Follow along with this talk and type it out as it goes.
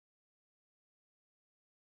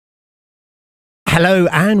Hello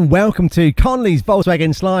and welcome to Conley's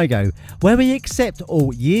Volkswagen SLIGO, where we accept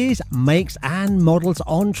all years, makes and models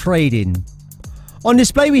on trade-in. On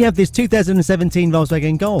display we have this 2017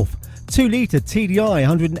 Volkswagen Golf, 2-litre TDI,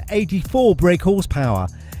 184 brake horsepower,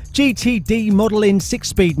 GTD model in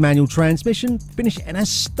 6-speed manual transmission, finished in a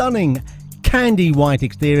stunning candy white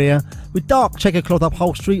exterior with dark checker cloth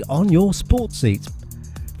upholstery on your sports seat.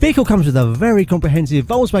 Vehicle comes with a very comprehensive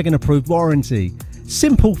Volkswagen approved warranty,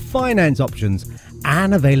 simple finance options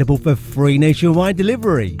and available for free nationwide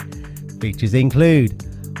delivery. Features include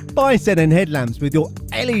bi-set and headlamps with your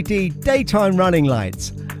LED daytime running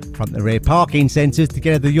lights, front and rear parking sensors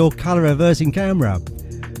together with your colour reversing camera.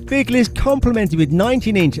 Vehicle is complemented with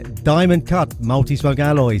 19-inch diamond cut multi-spoke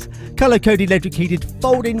alloys, colour-coded electric heated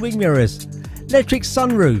folding wing mirrors, electric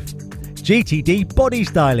sunroof, GTD body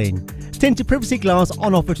styling, tinted privacy glass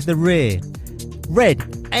on offer to the rear, red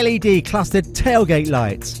LED clustered tailgate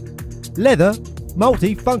lights, leather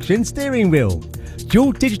multi-function steering wheel,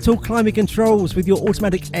 dual digital climate controls with your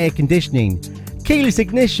automatic air conditioning, keyless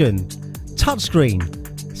ignition, touchscreen,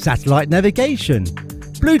 satellite navigation,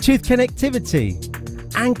 Bluetooth connectivity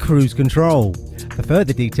and cruise control. For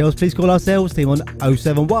further details please call our sales team on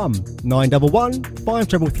 071 911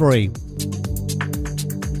 5333.